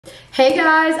Hey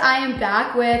guys, I am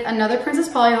back with another Princess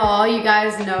Polly haul. You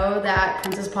guys know that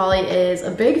Princess Polly is a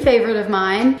big favorite of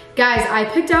mine. Guys, I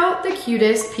picked out the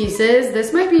cutest pieces.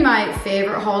 This might be my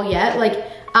favorite haul yet. Like,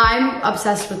 I'm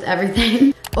obsessed with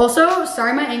everything. Also,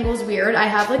 sorry my angle's weird. I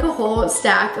have like a whole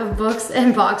stack of books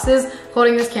and boxes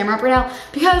holding this camera up right now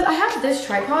because I have this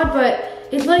tripod, but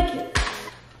it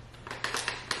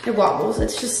wobbles.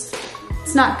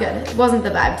 It's not good. It wasn't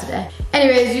the vibe today.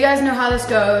 Anyways, you guys know how this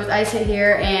goes. I sit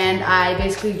here and I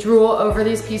basically drool over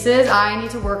these pieces. I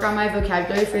need to work on my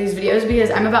vocabulary for these videos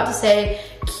because I'm about to say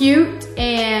cute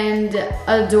and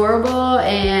adorable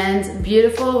and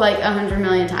beautiful like 100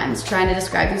 million times trying to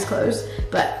describe these clothes,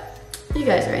 but you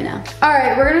guys right now. All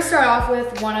right, we're gonna start off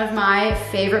with one of my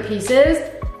favorite pieces.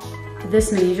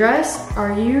 This mini dress.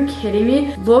 Are you kidding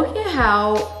me? Look at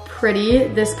how pretty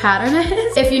this pattern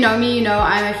is. If you know me, you know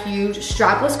I'm a huge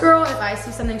strapless girl. If I see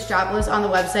something strapless on the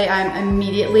website, I'm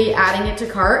immediately adding it to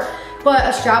cart. But a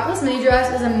strapless mini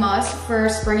dress is a must for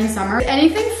spring and summer.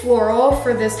 Anything floral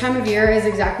for this time of year is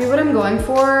exactly what I'm going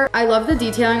for. I love the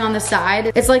detailing on the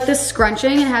side. It's like this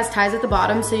scrunching and has ties at the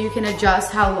bottom so you can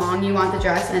adjust how long you want the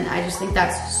dress, and I just think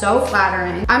that's so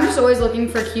flattering. I'm just always looking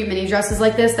for cute mini dresses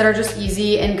like this that are just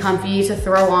easy and comfy to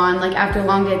throw on, like after a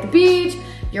long day at the beach.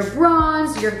 You're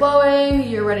bronzed, you're glowing,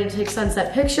 you're ready to take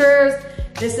sunset pictures.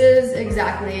 This is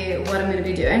exactly what I'm gonna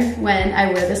be doing when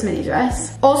I wear this mini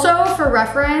dress. Also, for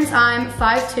reference, I'm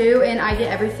 5'2" and I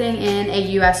get everything in a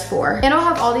US 4. And I'll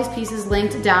have all these pieces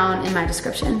linked down in my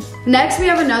description. Next, we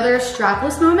have another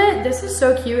strapless moment. This is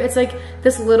so cute. It's like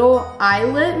this little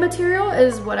eyelet material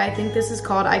is what I think this is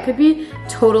called. I could be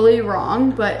totally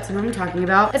wrong, but it's what I'm talking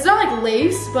about. It's not like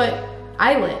lace, but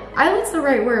eyelet. Eyelet's the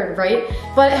right word, right?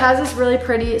 But it has this really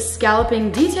pretty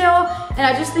scalloping detail, and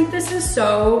I just think this is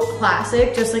so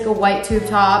classic, just like a white tube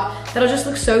top that'll just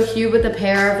look so cute with a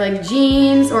pair of like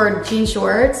jeans or jean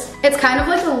shorts. It's kind of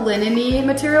like a linen-y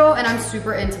material, and I'm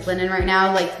super into linen right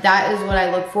now. Like, that is what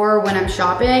I look for when I'm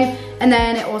shopping. And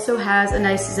then it also has a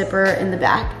nice zipper in the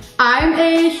back. I'm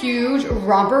a huge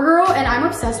romper girl, and I'm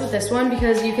obsessed with this one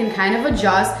because you can kind of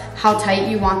adjust how tight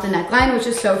you want the neckline, which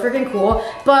is so freaking cool.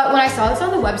 But when I saw this on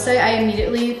the website, I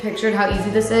immediately pictured how easy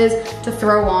this is to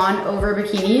throw on over a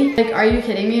bikini. Like, are you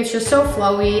kidding me? It's just so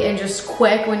flowy and just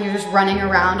quick when you're just running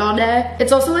around all day.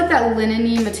 It's also like that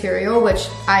linen-y material, which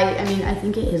I mean, I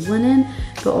think it is linen,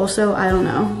 but also, I don't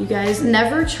know. You guys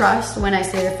never trust when I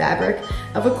say the fabric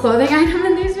of a clothing item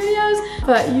in these videos,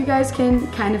 but you guys can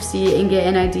kind of see and get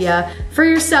an idea for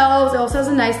yourselves. It also has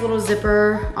a nice little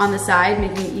zipper on the side,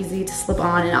 making it easy to slip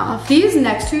on and off. These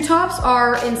next two tops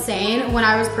are insane. When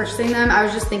I was purchasing them, I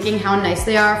was just thinking how nice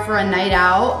they are for a night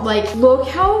out. Like, look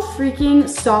how freaking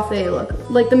soft they look.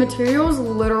 Like, the material's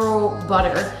literal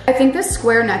butter. I think this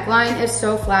square neckline is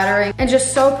so flattering and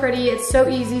just so pretty. It's so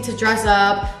easy to dress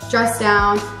up, dress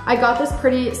down. I got this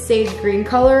pretty sage green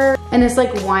color and this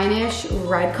like wine-ish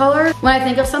red color. When I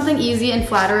think of something easy and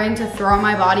flattering to throw on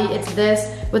my body, it's this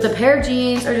with a pair of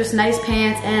jeans or just nice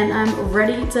pants, and I'm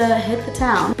ready to hit the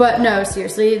town. But no,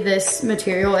 seriously, this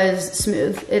material is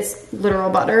smooth. It's literal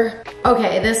butter.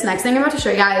 Okay, this next thing I'm about to show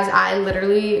you guys, I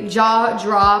literally jaw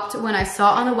dropped when I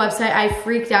saw it on the website. I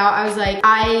freaked out. I was like,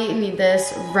 I need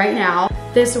this right now.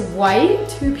 This white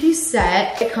two-piece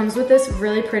set, it comes with this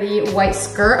really pretty white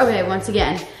skirt. Okay, once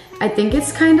again, I think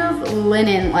it's kind of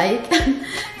linen-like,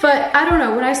 but I don't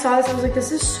know. When I saw this, I was like,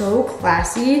 this is so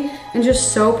classy and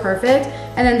just so perfect.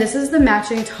 And then this is the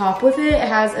matching top with it. It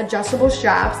has adjustable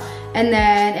straps, and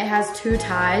then it has two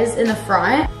ties in the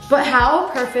front. But how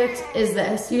perfect is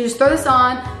this? You just throw this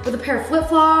on with a pair of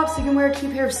flip-flops. You can wear a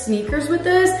cute pair of sneakers with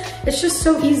this. It's just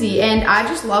so easy. And I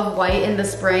just love white in the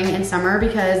spring and summer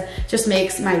because it just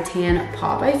makes my tan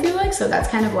pop, I feel like. So that's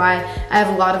kind of why I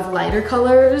have a lot of lighter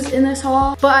colors in this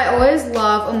haul. But I always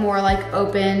love a more like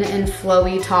open and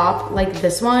flowy top like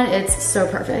this one. It's so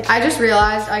perfect. I just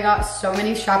realized I got so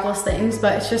many strapless things,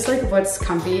 but it's just like what's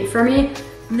comfy for me.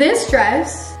 This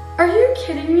dress, are you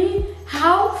kidding me?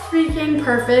 How freaking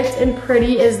perfect and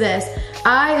pretty is this?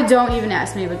 I don't even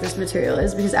ask me what this material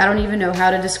is because I don't even know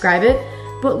how to describe it.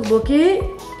 But look at,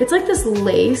 it's like this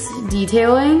lace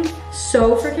detailing.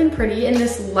 So freaking pretty in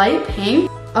this light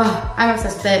pink. Oh, I'm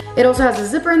obsessed with it. It also has a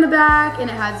zipper in the back, and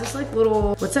it has this like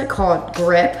little, what's that called?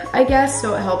 Grip, I guess.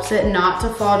 So it helps it not to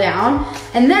fall down.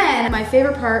 And then my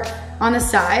favorite part, on the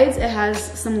sides, it has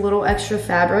some little extra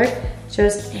fabric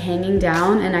just hanging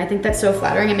down, and I think that's so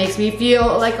flattering. It makes me feel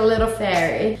like a little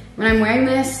fairy. When I'm wearing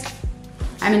this,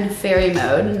 I'm in fairy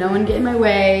mode. No one get in my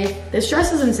way. This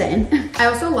dress is insane. I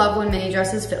also love when mini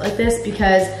dresses fit like this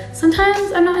because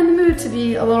sometimes I'm not in the mood to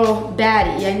be a little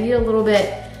baddie. I need a little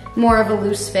bit more of a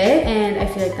loose fit, and I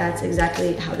feel like that's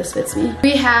exactly how this fits me.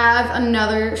 We have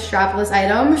another strapless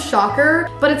item, shocker,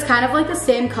 but it's kind of like the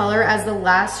same color as the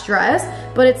last dress,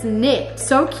 but it's knit.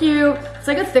 So cute. It's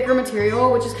like a thicker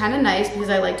material, which is kind of nice because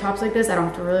I like tops like this. I don't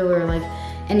have to really wear like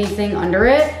anything under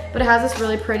it, but it has this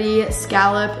really pretty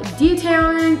scallop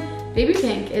detailing. Baby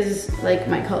pink is like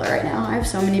my color right now. I have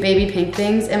so many baby pink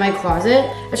things in my closet.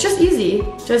 It's just easy.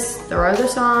 Just throw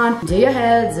this on, do your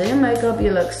hair, do your makeup,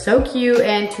 you look so cute,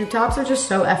 and tube tops are just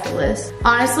so effortless.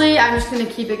 Honestly, I'm just gonna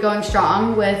keep it going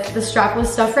strong with the strapless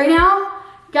stuff right now.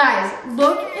 Guys,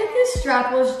 look at this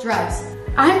strapless dress.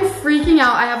 I'm freaking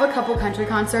out. I have a couple country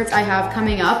concerts I have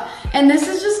coming up, and this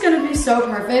is just gonna be so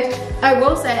perfect. I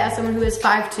will say, as someone who is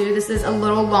 5'2", this is a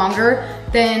little longer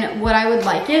than what I would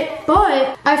like it,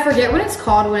 but I forget what it's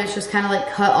called when it's just kind of like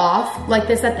cut off like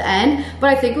this at the end.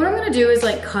 But I think what I'm gonna do is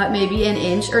like cut maybe an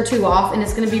inch or two off, and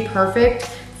it's gonna be perfect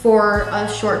for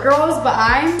short girls. But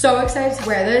I'm so excited to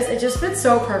wear this. It just fits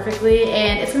so perfectly,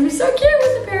 and it's gonna be so cute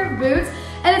with a pair of boots.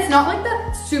 And it's not like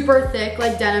that super thick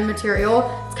like denim material.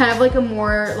 It's kind of like a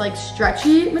more like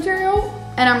stretchy material,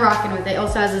 and I'm rocking with it. It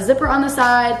also has a zipper on the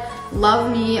side.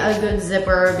 Love me a good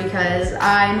zipper because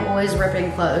I'm always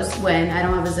ripping clothes when I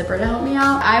don't have a zipper to help me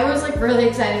out. I was like really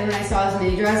excited when I saw this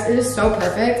mini dress. It is so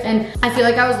perfect, and I feel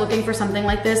like I was looking for something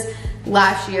like this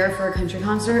last year for a country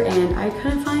concert, and I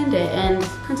couldn't find it, and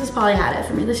Princess Polly had it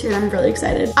for me this year, and I'm really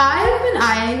excited. I've been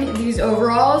eyeing these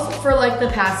overalls for like the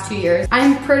past 2 years.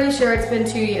 I'm pretty sure it's been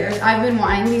 2 years. I've been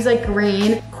wanting these like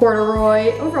green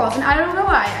corduroy overalls, and I don't know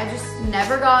why. I just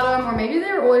never got them, or maybe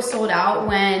they were always sold out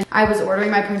when I was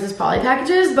ordering my Princess Polly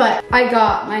packages, but I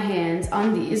got my hands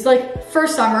on these like for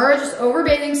summer, just over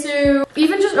bathing suit,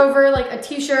 even just over like a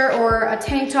t-shirt or a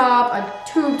tank top,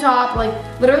 a tube top, like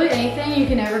literally anything. You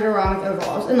can never go wrong with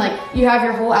overalls, and like you have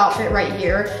your whole outfit right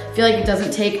here. I feel like it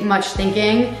doesn't take much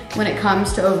thinking when it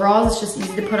comes to overalls. It's just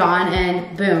easy to put on,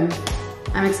 and boom.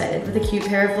 I'm excited with a cute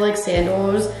pair of like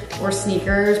sandals or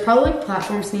sneakers, probably like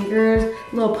platform sneakers,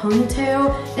 little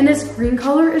ponytail, and this green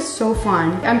color is so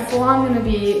fun. I'm full on gonna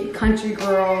be country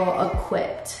girl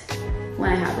equipped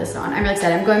when I have this on. I'm really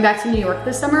excited. I'm going back to New York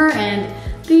this summer, and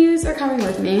these are coming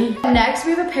with me. Next,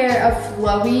 we have a pair of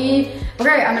flowy,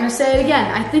 okay, I'm gonna say it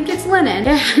again. I think it's linen,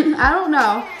 I don't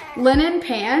know, linen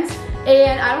pants.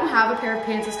 And I don't have a pair of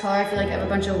pants this color. I feel like I have a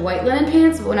bunch of white linen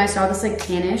pants, but when I saw this like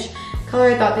tannish color,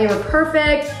 I thought they were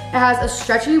perfect. It has a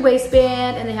stretchy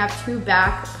waistband, and they have 2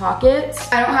 back pockets.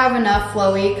 I don't have enough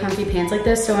flowy, comfy pants like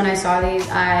this, so when I saw these,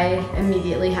 I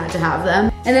immediately had to have them.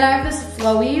 And then I have this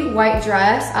flowy white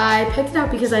dress. I picked it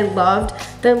up because I loved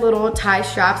the little tie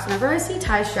straps. Whenever I see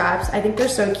tie straps, I think they're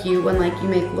so cute when like you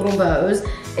make little bows.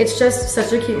 It's just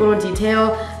such a cute little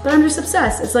detail, but I'm just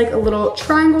obsessed. It's like a little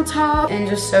triangle top and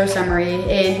just so summery,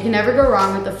 and you can never go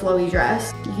wrong with the flowy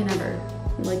dress. You can never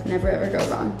ever go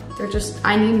wrong. They're just,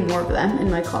 I need more of them in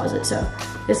my closet, so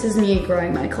this is me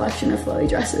growing my collection of flowy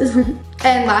dresses.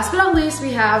 And last but not least,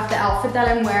 we have the outfit that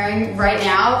I'm wearing right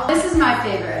now. This is my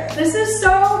favorite. This is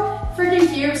so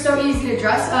freaking cute, so easy to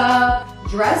dress up,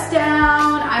 dress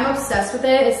down. I'm obsessed with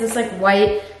it. It's this like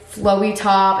white flowy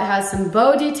top. It has some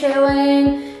bow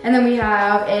detailing, and then we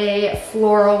have a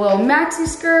floral little maxi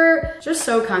skirt. Just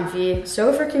so comfy,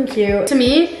 so freaking cute. To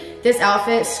me, this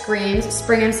outfit screams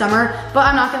spring and summer, but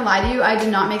I'm not gonna lie to you, I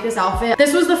did not make this outfit.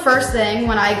 This was the first thing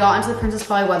when I got into the Princess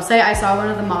Polly website. I saw one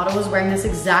of the models wearing this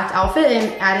exact outfit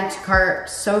and added to cart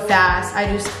so fast. I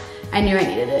knew I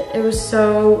needed it. It was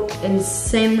so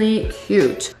insanely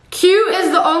cute. Cute is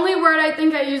the only word I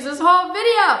think I use this whole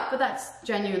video, but that's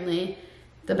genuinely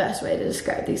the best way to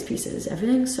describe these pieces.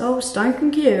 Everything's so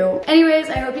stinking cute. Anyways,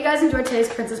 I hope you guys enjoyed today's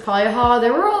Princess Polly haul.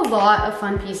 There were a lot of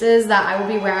fun pieces that I will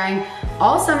be wearing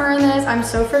all summer in this. I'm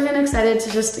so freaking excited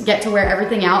to just get to wear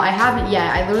everything out. I haven't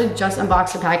yet. I literally just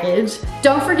unboxed the package.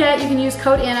 Don't forget, you can use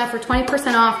code Anna for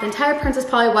 20% off the entire Princess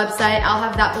Polly website. I'll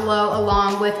have that below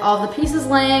along with all the pieces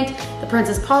linked, the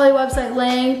Princess Polly website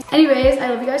linked. Anyways, I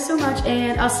love you guys so much,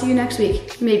 and I'll see you next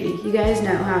week. Maybe. You guys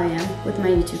know how I am with my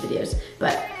YouTube videos,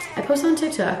 but I post on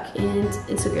TikTok and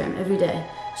Instagram every day.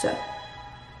 So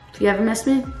if you ever miss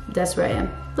me, that's where I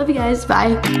am. Love you guys.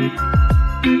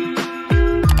 Bye.